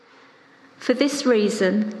For this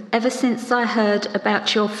reason, ever since I heard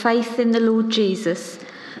about your faith in the Lord Jesus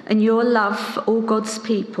and your love for all God's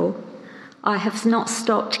people, I have not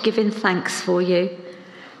stopped giving thanks for you,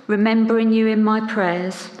 remembering you in my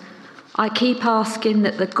prayers. I keep asking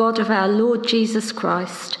that the God of our Lord Jesus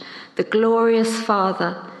Christ, the glorious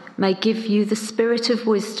Father, may give you the spirit of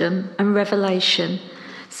wisdom and revelation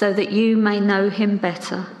so that you may know him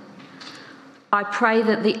better. I pray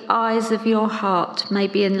that the eyes of your heart may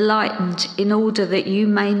be enlightened in order that you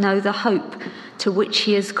may know the hope to which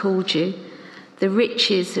he has called you, the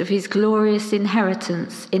riches of his glorious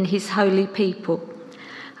inheritance in his holy people,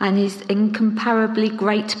 and his incomparably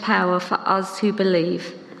great power for us who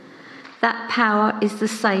believe. That power is the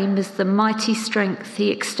same as the mighty strength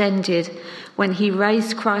he extended when he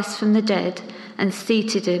raised Christ from the dead and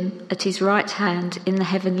seated him at his right hand in the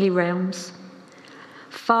heavenly realms.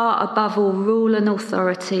 Far above all rule and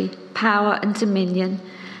authority, power and dominion,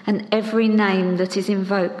 and every name that is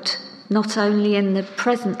invoked, not only in the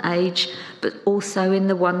present age, but also in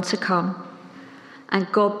the one to come.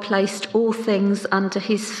 And God placed all things under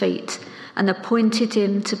his feet and appointed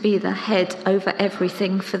him to be the head over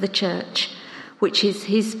everything for the church, which is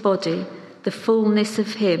his body, the fullness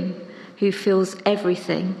of him who fills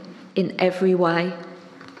everything in every way.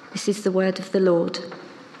 This is the word of the Lord.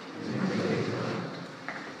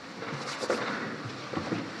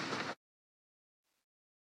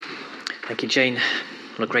 Thank you, Jane.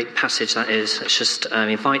 What a great passage that is. Let's just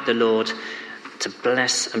invite the Lord to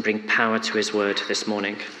bless and bring power to his word this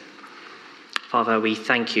morning. Father, we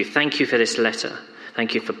thank you. Thank you for this letter.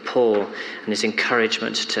 Thank you for Paul and his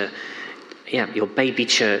encouragement to your baby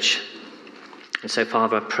church. And so,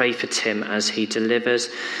 Father, I pray for Tim as he delivers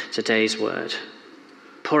today's word.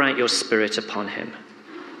 Pour out your spirit upon him.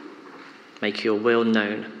 Make your will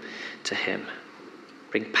known to him.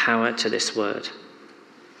 Bring power to this word.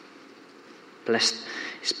 Bless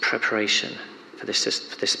his preparation for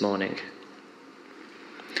this morning.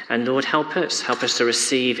 And Lord, help us to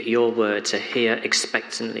receive your word, to hear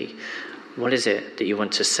expectantly. What is it that you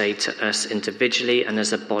want to say to us individually and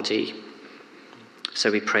as a body?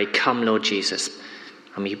 So we pray, come Lord Jesus,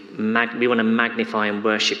 and we want to magnify and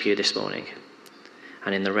worship you this morning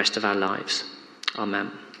and in the rest of our lives.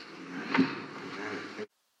 Amen.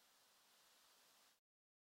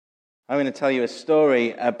 I'm going to tell you a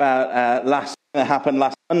story about that happened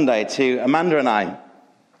last Monday to Amanda and I.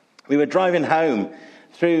 We were driving home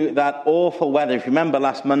through that awful weather. If you remember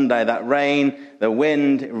last Monday, that rain, the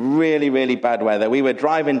wind, really, really bad weather. We were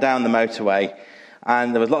driving down the motorway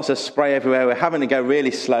and there was lots of spray everywhere. We were having to go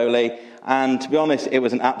really slowly. And to be honest, it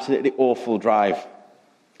was an absolutely awful drive.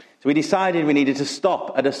 So we decided we needed to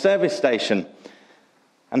stop at a service station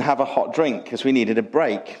and have a hot drink because we needed a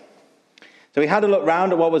break. So we had a look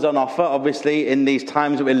round at what was on offer. Obviously, in these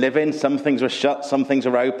times that we live in, some things were shut, some things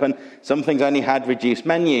were open, some things only had reduced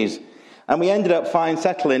menus. And we ended up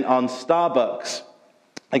settling on Starbucks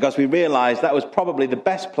because we realised that was probably the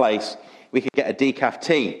best place we could get a decaf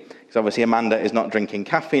tea. Because obviously Amanda is not drinking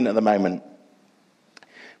caffeine at the moment.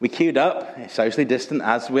 We queued up, socially distant,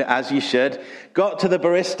 as you should, got to the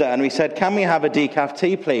barista and we said, can we have a decaf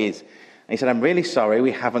tea, please? And he said, I'm really sorry,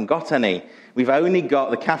 we haven't got any. We've only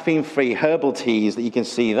got the caffeine-free herbal teas that you can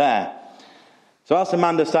see there. So as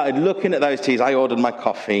Amanda started looking at those teas, I ordered my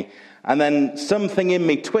coffee. And then something in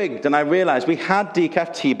me twigged, and I realised we had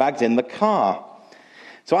decaf tea bags in the car.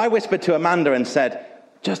 So I whispered to Amanda and said,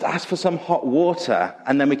 just ask for some hot water,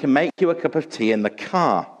 and then we can make you a cup of tea in the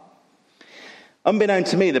car. Unbeknown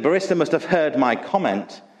to me, the barista must have heard my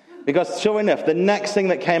comment, because sure enough, the next thing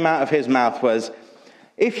that came out of his mouth was,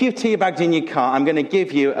 if you've teabagged in your car, I'm going to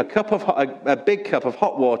give you a big cup of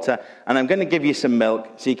hot water, and I'm going to give you some milk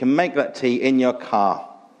so you can make that tea in your car.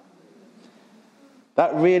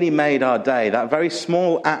 That really made our day. That very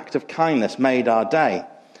small act of kindness made our day.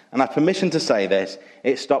 And I have permission to say this,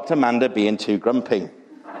 it stopped Amanda being too grumpy.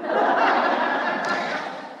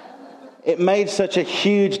 It made such a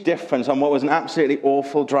huge difference on what was an absolutely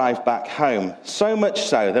awful drive back home. So much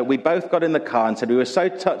so that we both got in the car and said we were so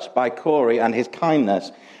touched by Corey and his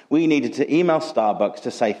kindness, we needed to email Starbucks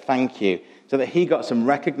to say thank you, so that he got some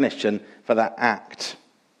recognition for that act.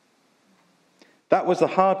 That was the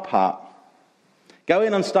hard part.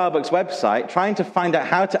 Going on Starbucks' website, trying to find out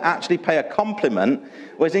how to actually pay a compliment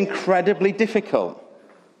was incredibly difficult.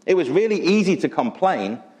 It was really easy to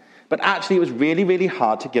complain, but actually it was really, really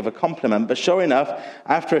hard to give a compliment. But sure enough,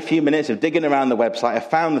 after a few minutes of digging around the website, I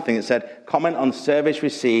found the thing that said, comment on service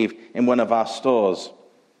received in one of our stores.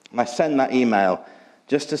 And I sent that email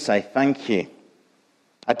just to say thank you.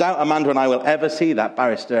 I doubt Amanda and I will ever see that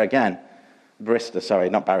barrister again.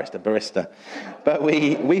 barista. But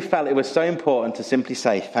we felt it was so important to simply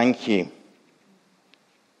say thank you.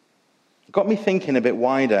 It got me thinking a bit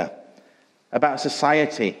wider about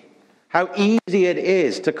society, how easy it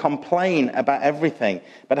is to complain about everything,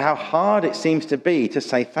 but how hard it seems to be to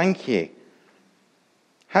say thank you.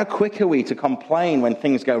 How quick are we to complain when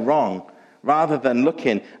things go wrong, rather than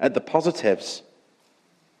looking at the positives?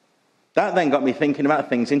 That then got me thinking about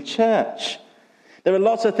things in church. There are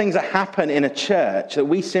lots of things that happen in a church that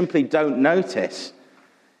we simply don't notice.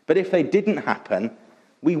 But if they didn't happen,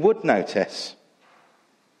 we would notice.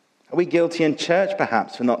 Are we guilty in church,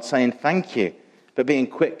 perhaps, for not saying thank you, but being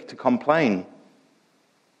quick to complain?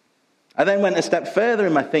 I then went a step further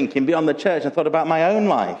in my thinking beyond the church and thought about my own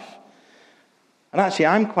life. And actually,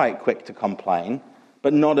 I'm quite quick to complain,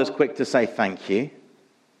 but not as quick to say thank you.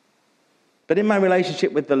 But in my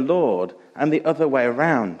relationship with the Lord, I'm the other way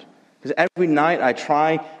around. Because every night I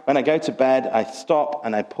try, when I go to bed, I stop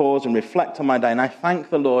and I pause and reflect on my day, and I thank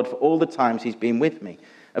the Lord for all the times he's been with me.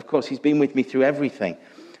 Of course, he's been with me through everything.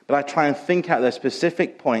 But I try and think out the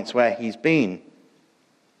specific points where he's been.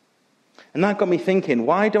 And that got me thinking,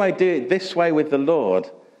 why do I do it this way with the Lord,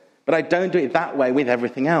 but I don't do it that way with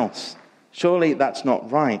everything else? Surely that's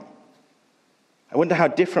not right. I wonder how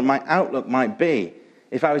different my outlook might be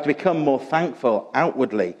if I was to become more thankful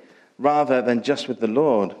outwardly rather than just with the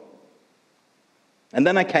Lord. And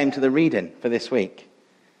then I came to the reading for this week.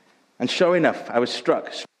 And sure enough, I was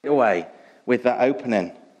struck straight away with that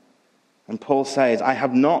opening. And Paul says, I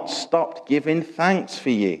have not stopped giving thanks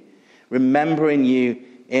for you, remembering you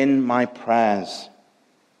in my prayers.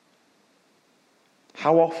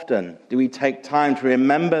 How often do we take time to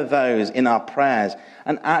remember those in our prayers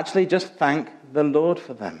and actually just thank the Lord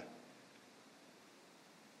for them?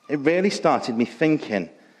 It really started me thinking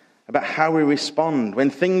about how we respond when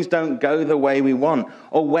things don't go the way we want,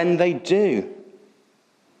 or when they do.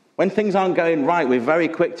 When things aren't going right, we're very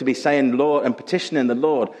quick to be saying Lord and petitioning the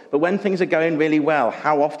Lord. But when things are going really well,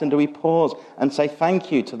 how often do we pause and say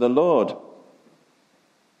thank you to the Lord?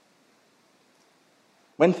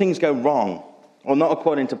 When things go wrong, or not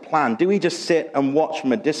according to plan, do we just sit and watch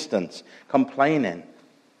from a distance, complaining?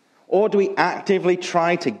 Or do we actively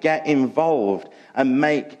try to get involved and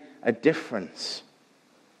make a difference?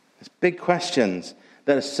 It's big questions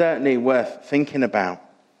that are certainly worth thinking about.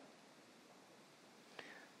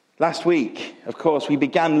 Last week, of course, we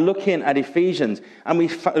began looking at Ephesians, and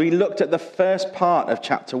we looked at the first part of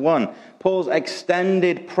chapter 1, Paul's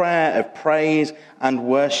extended prayer of praise and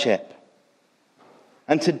worship.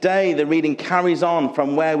 And today, the reading carries on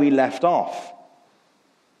from where we left off.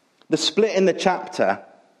 The split in the chapter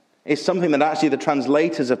is something that actually the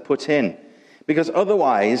translators have put in, because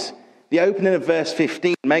otherwise, the opening of verse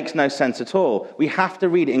 15 makes no sense at all. We have to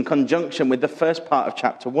read it in conjunction with the first part of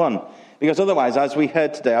chapter 1. Because otherwise, as we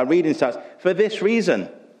heard today, our reading starts, for this reason.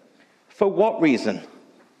 For what reason?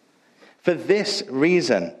 For this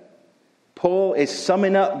reason. Paul is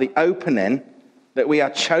summing up the opening that we are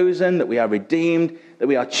chosen, that we are redeemed, that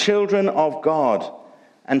we are children of God,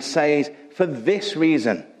 and says, for this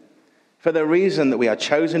reason, for the reason that we are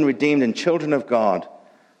chosen, redeemed, and children of God,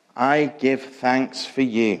 I give thanks for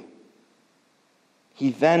you.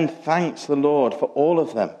 He then thanks the Lord for all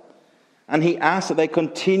of them. And he asks that they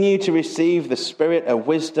continue to receive the spirit of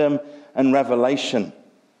wisdom and revelation.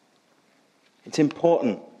 It's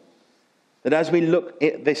important that as we look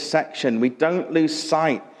at this section, we don't lose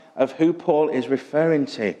sight of who Paul is referring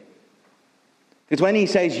to. Because when he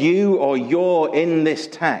says you or your in this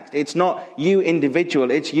text, it's not you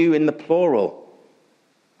individual, it's you in the plural.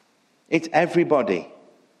 It's everybody.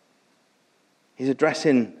 He's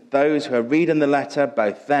addressing those who are reading the letter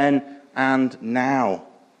both then and now.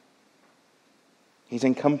 He's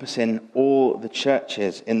encompassing all the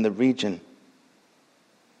churches in the region.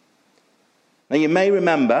 Now you may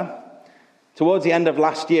remember, towards the end of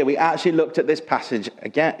last year, we actually looked at this passage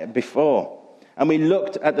again before. And we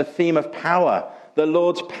looked at the theme of power, the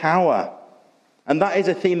Lord's power. And that is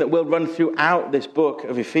a theme that will run throughout this book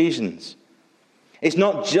of Ephesians. It's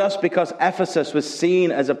not just because Ephesus was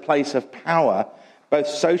seen as a place of power, both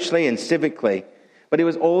socially and civically, but it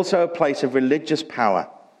was also a place of religious power.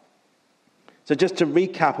 So just to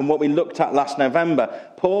recap on what we looked at last November,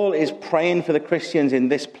 Paul is praying for the Christians in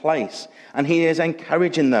this place, and he is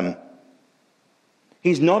encouraging them.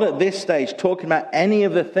 He's not at this stage talking about any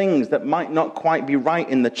of the things that might not quite be right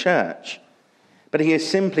in the church, but he is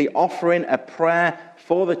simply offering a prayer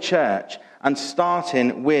for the church and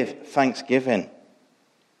starting with thanksgiving.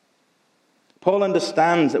 Paul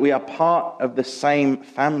understands that we are part of the same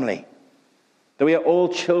family, that we are all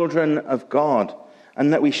children of God,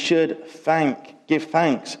 and that we should give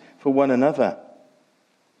thanks for one another.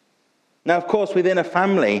 Now, of course, within a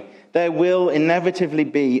family, there will inevitably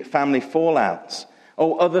be family fallouts,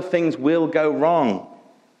 or other things will go wrong.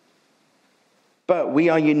 But we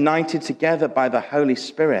are united together by the Holy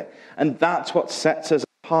Spirit, and that's what sets us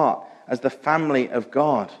apart as the family of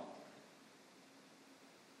God.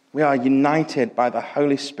 We are united by the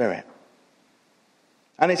Holy Spirit.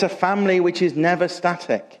 And it's a family which is never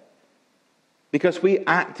static, because we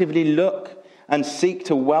actively look and seek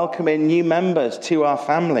to welcome in new members to our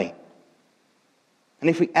family. And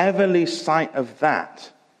if we ever lose sight of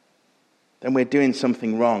that, then we're doing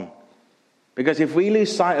something wrong. Because if we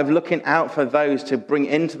lose sight of looking out for those to bring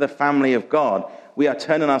into the family of God, we are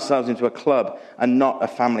turning ourselves into a club and not a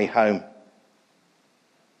family home.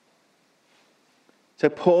 So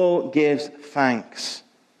Paul gives thanks.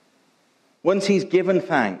 Once he's given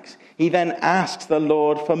thanks, he then asks the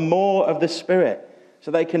Lord for more of the Spirit so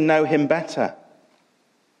they can know him better.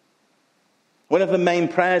 One of the main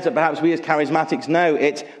prayers that perhaps we as charismatics know,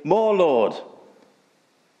 it's more Lord.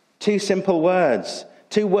 2 simple words.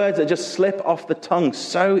 2 words that just slip off the tongue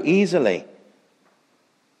so easily.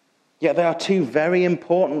 Yet they are 2 very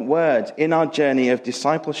important words in our journey of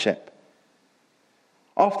discipleship.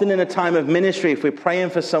 Often in a time of ministry, if we're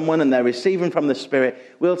praying for someone and they're receiving from the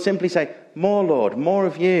Spirit, we'll simply say, more Lord, more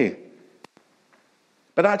of you.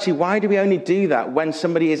 But actually, why do we only do that when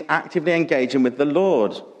somebody is actively engaging with the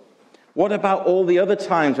Lord? What about all the other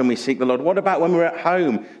times when we seek the Lord? What about when we're at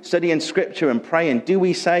home studying Scripture and praying? Do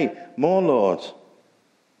we say, more Lord?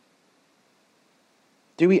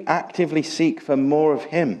 Do we actively seek for more of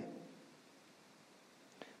him?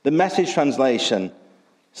 The Message translation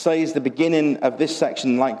says the beginning of this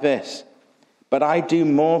section like this: but I do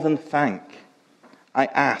more than thank. I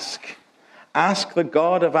ask. Ask the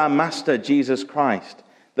God of our Master Jesus Christ,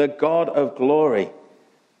 the God of glory,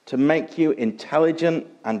 to make you intelligent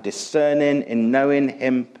and discerning in knowing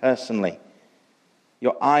him personally.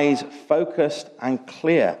 Your eyes focused and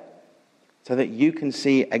clear so that you can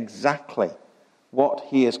see exactly what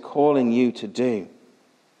he is calling you to do.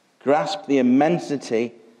 Grasp the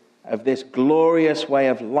immensity of this glorious way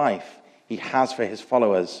of life he has for his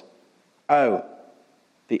followers. Oh,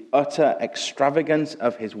 the utter extravagance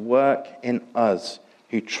of his work in us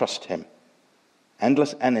who trust him.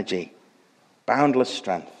 Endless energy, boundless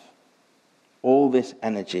strength. All this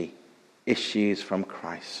energy issues from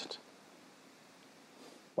Christ.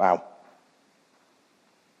 Wow.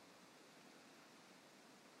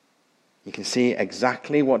 You can see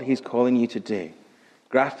exactly what he's calling you to do.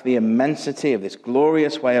 Grasp the immensity of this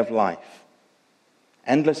glorious way of life.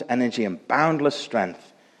 Endless energy and boundless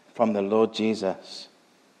strength from the Lord Jesus.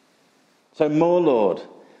 So more Lord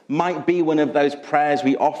might be one of those prayers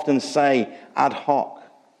we often say ad hoc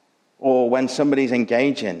or when somebody's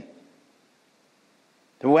engaging.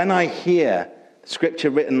 But when I hear Scripture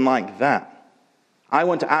written like that, I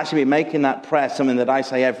want to actually be making that prayer something that I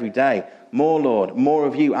say every day. More Lord, more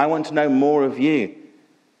of you. I want to know more of you.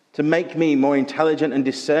 To make me more intelligent and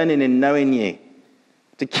discerning in knowing you.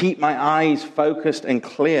 To keep my eyes focused and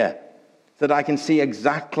clear so that I can see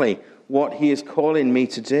exactly what he is calling me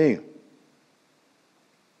to do.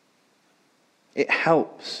 It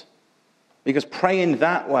helps. Because praying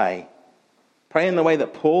that way, praying the way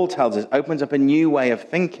that Paul tells us, opens up a new way of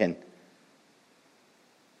thinking.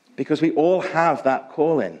 Because we all have that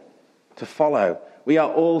calling to follow. We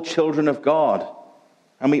are all children of God,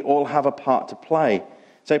 and we all have a part to play.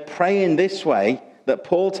 So praying this way that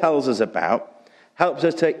Paul tells us about helps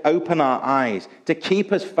us to open our eyes, to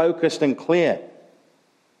keep us focused and clear,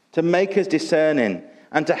 to make us discerning,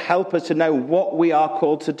 and to help us to know what we are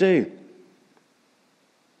called to do.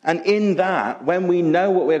 And in that, when we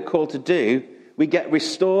know what we're called to do, we get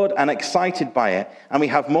restored and excited by it, and we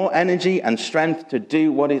have more energy and strength to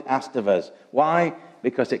do what is asked of us. Why?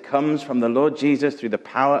 Because it comes from the Lord Jesus through the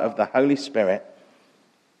power of the Holy Spirit.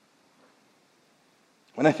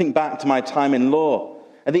 When I think back to my time in law,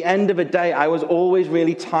 at the end of a day, I was always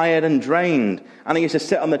really tired and drained. And I used to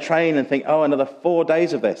sit on the train and think, oh, another 4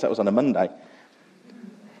 days of this. That was on a Monday.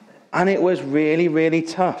 And it was really, really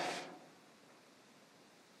tough.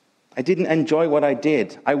 I didn't enjoy what I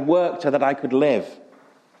did. I worked so that I could live.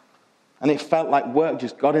 And it felt like work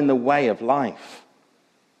just got in the way of life.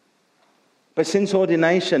 But since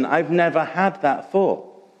ordination, I've never had that thought.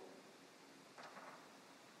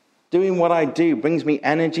 Doing what I do brings me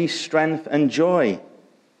energy, strength, and joy.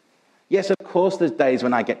 Yes, of course, there's days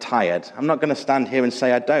when I get tired. I'm not going to stand here and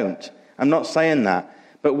say I don't. I'm not saying that.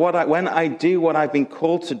 But when I do what I've been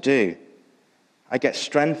called to do, I get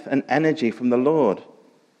strength and energy from the Lord.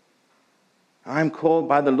 I'm called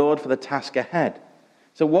by the Lord for the task ahead.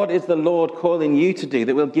 So what is the Lord calling you to do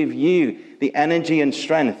that will give you the energy and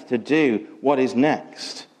strength to do what is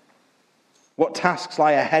next? What tasks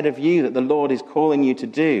lie ahead of you that the Lord is calling you to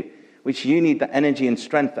do, which you need the energy and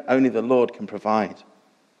strength that only the Lord can provide?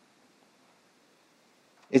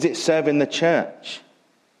 Is it serving the church?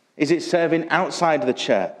 Is it serving outside the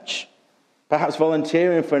church? Perhaps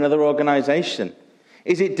volunteering for another organization?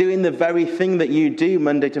 Is it doing the very thing that you do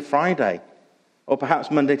Monday to Friday? Or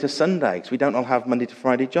perhaps Monday to Sunday, because we don't all have Monday to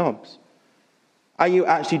Friday jobs. Are you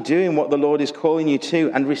actually doing what the Lord is calling you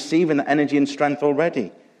to and receiving the energy and strength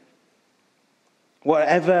already?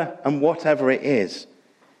 Whatever and whatever it is,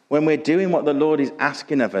 when we're doing what the Lord is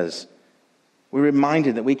asking of us, we're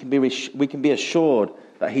reminded that we can be assured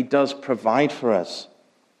that he does provide for us.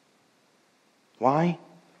 Why?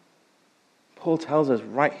 Paul tells us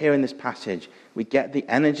right here in this passage, we get the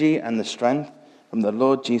energy and the strength from the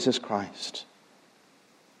Lord Jesus Christ.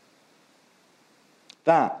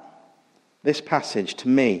 This passage to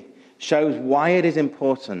me shows why it is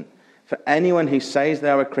important for anyone who says they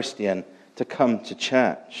are a Christian to come to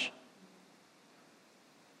church.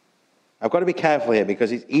 I've got to be careful here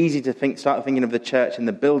because it's easy to start thinking of the church in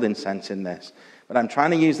the building sense in this. But I'm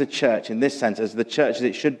trying to use the church in this sense as the church as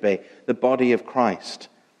it should be, the body of Christ.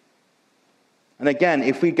 And again,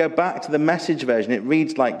 if we go back to the Message version, it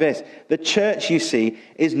reads like this. The church, you see,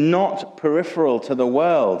 is not peripheral to the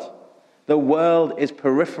world. The world is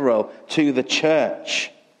peripheral to the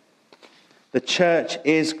church. The church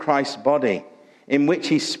is Christ's body, in which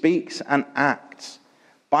he speaks and acts,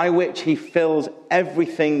 by which he fills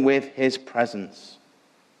everything with his presence.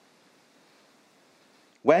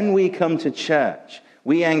 When we come to church,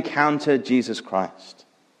 we encounter Jesus Christ.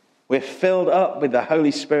 We're filled up with the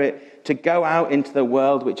Holy Spirit to go out into the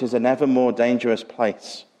world, which is an ever more dangerous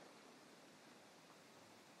place.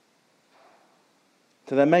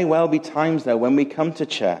 So there may well be times, though, when we come to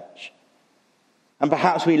church, and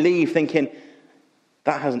perhaps we leave thinking,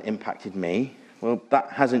 that hasn't impacted me. Well, that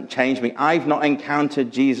hasn't changed me. I've not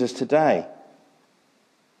encountered Jesus today.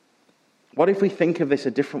 What if we think of this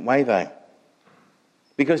a different way, though?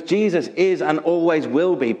 Because Jesus is and always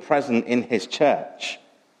will be present in his church.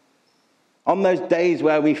 On those days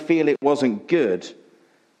where we feel it wasn't good,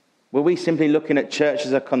 were we simply looking at church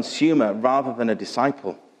as a consumer rather than a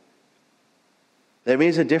disciple? There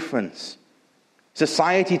is a difference.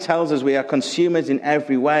 Society tells us we are consumers in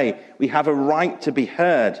every way. We have a right to be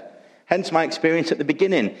heard. Hence my experience at the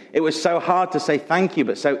beginning. It was so hard to say thank you,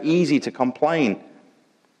 but so easy to complain.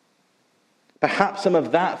 Perhaps some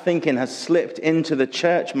of that thinking has slipped into the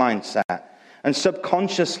church mindset, and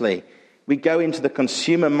subconsciously we go into the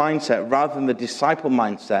consumer mindset rather than the disciple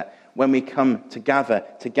mindset when we come to gather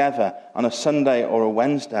together on a Sunday or a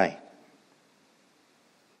Wednesday.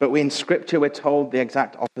 But in Scripture, we're told the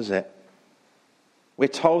exact opposite. We're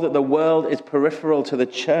told that the world is peripheral to the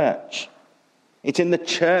church. It's in the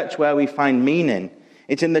church where we find meaning.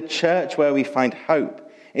 It's in the church where we find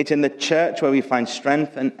hope. It's in the church where we find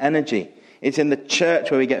strength and energy. It's in the church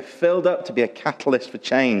where we get filled up to be a catalyst for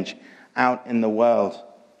change out in the world.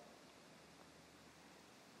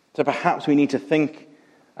 So perhaps we need to think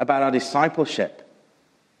about our discipleship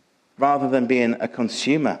rather than being a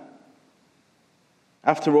consumer.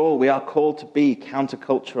 After all, we are called to be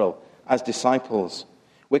countercultural as disciples.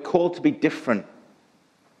 We're called to be different.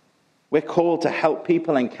 We're called to help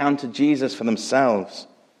people encounter Jesus for themselves.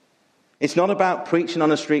 It's not about preaching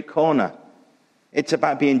on a street corner. It's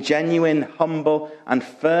about being genuine, humble, and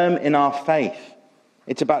firm in our faith.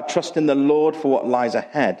 It's about trusting the Lord for what lies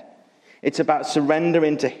ahead. It's about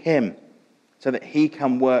surrendering to him so that he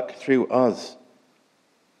can work through us.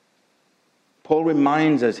 Paul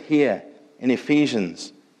reminds us here in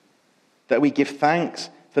Ephesians that we give thanks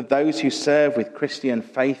for those who serve with Christian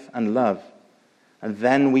faith and love, and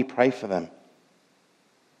then we pray for them.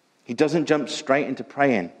 He doesn't jump straight into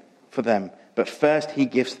praying for them, but first he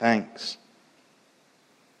gives thanks.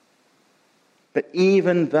 But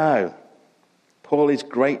even though Paul is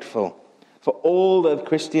grateful for all the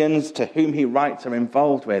Christians to whom he writes are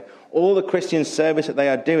involved with, all the Christian service that they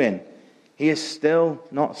are doing, he is still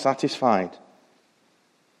not satisfied.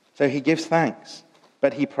 So he gives thanks,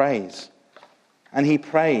 but he prays. And he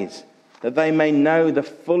prays that they may know the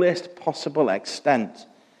fullest possible extent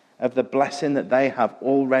of the blessing that they have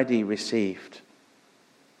already received.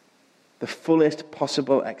 The fullest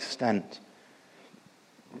possible extent.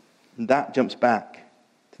 And that jumps back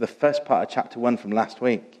to the first part of chapter 1 from last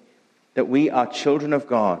week. That we are children of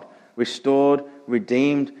God, restored,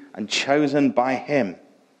 redeemed, and chosen by him.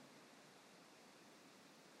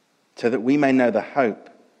 So that we may know the hope,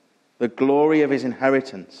 the glory of his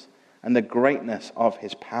inheritance, and the greatness of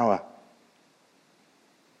his power.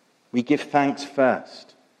 We give thanks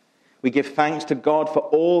first. We give thanks to God for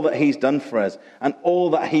all that he's done for us and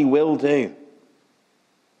all that he will do.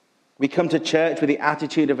 We come to church with the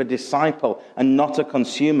attitude of a disciple and not a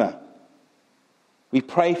consumer. We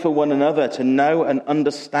pray for one another to know and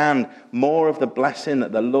understand more of the blessing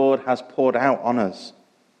that the Lord has poured out on us.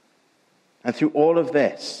 And through all of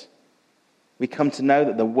this, we come to know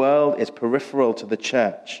that the world is peripheral to the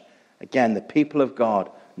church. Again, the people of God,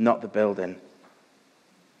 not the building.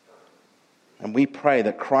 And we pray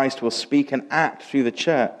that Christ will speak and act through the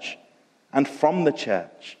church and from the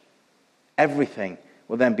church. Everything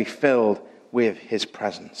will then be filled with his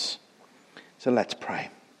presence. So let's pray.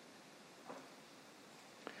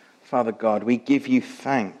 Father God, we give you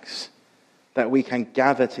thanks that we can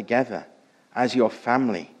gather together as your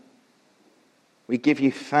family. We give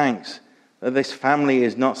you thanks that this family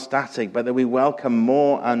is not static, but that we welcome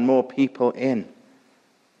more and more people in.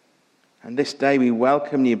 And this day we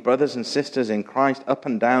welcome you, brothers and sisters in Christ, up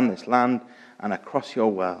and down this land and across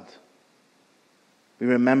your world. We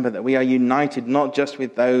remember that we are united not just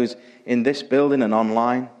with those in this building and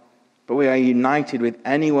online, but we are united with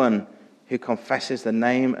anyone who confesses the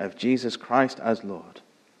name of Jesus Christ as Lord.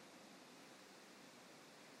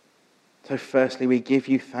 So firstly, we give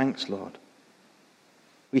you thanks, Lord.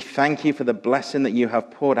 We thank you for the blessing that you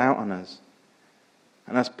have poured out on us.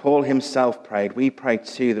 And as Paul himself prayed, we pray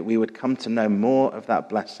too that we would come to know more of that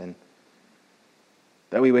blessing.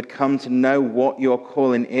 That we would come to know what your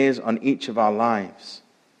calling is on each of our lives.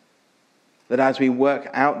 That as we work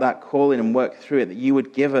out that calling and work through it, that you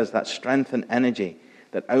would give us that strength and energy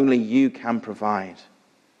that only you can provide.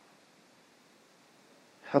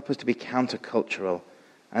 Help us to be countercultural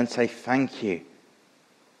and say thank you,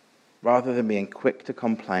 rather than being quick to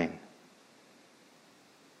complain.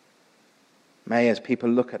 May, as people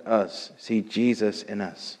look at us, see Jesus in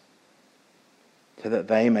us, so that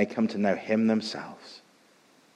they may come to know him themselves.